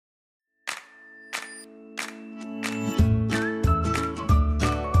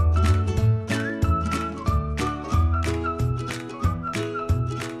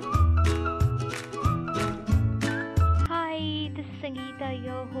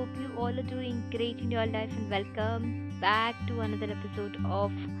hope you all are doing great in your life and welcome back to another episode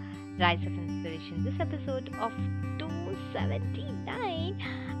of Rise of Inspiration. This episode of 279,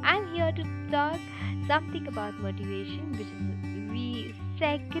 I'm here to talk something about motivation, which is we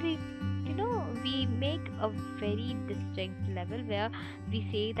segregate, we make a very distinct level where we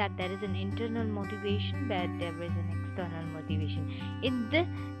say that there is an internal motivation where there is an external motivation. In this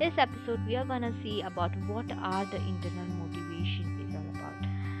episode, we are gonna see about what are the internal motivation is all about.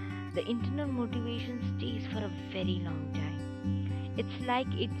 The internal motivation stays for a very long time. It's like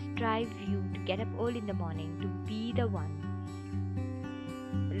it drives you to get up early in the morning to be the one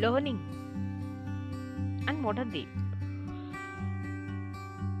learning. And what are they?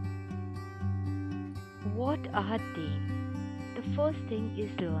 What are they? The first thing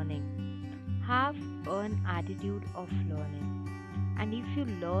is learning. Have an attitude of learning. And if you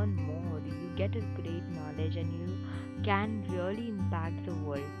learn more, you get a great knowledge and you can really impact the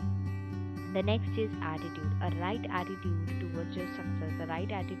world. The next is attitude. A right attitude towards your success, a right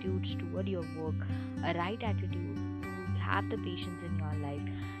attitude toward your work, a right attitude to have the patience in your life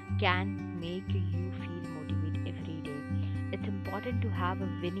can make you feel motivated every day. It's important to have a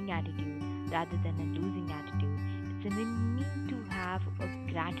winning attitude rather than a losing attitude. It's a need to have a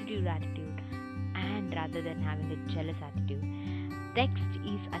gratitude attitude and rather than having a jealous attitude. Next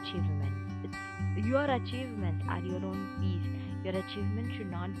is achievement. Your achievements are your own peace. Your achievement should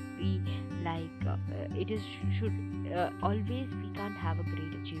not be like it is should always we can't have a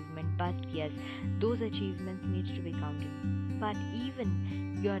great achievement, but yes, those achievements needs to be counted. But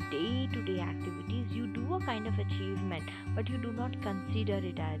even your day-to-day activities, you do a kind of achievement, but you do not consider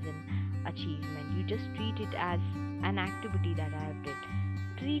it as an achievement. You just treat it as an activity that I have did.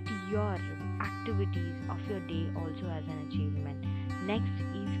 Treat your activities of your day also as an achievement. Next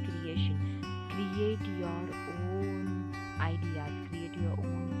is creation. Create your own ideas, create your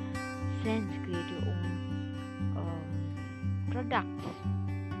own sense, create your own products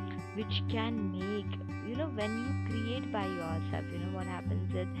which can make, when you create by yourself, what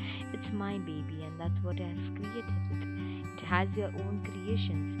happens is it's my baby and that's what I have created it has your own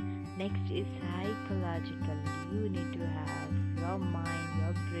creations. Next is psychological. You need to have your mind,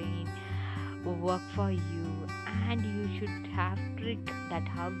 your brain work for you, and you should have trick that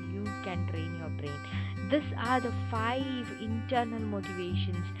how you can train your brain. These are the 5 internal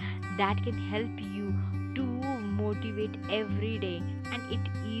motivations that can help you to motivate every day, and it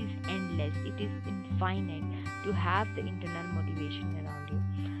is endless, it is infinite to have the internal motivation around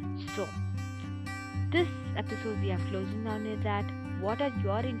you. So this episode we are closing down is that what are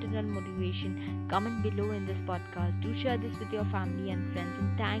your internal motivation? Comment below in this podcast. Do share this with your family and friends.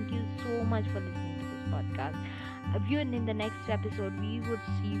 And thank you so much for listening to this podcast. Viewing in the next episode, we would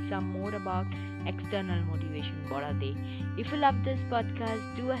see some more about external motivation. What are they? If you love this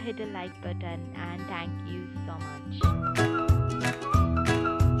podcast, do hit a like button and thank you so much.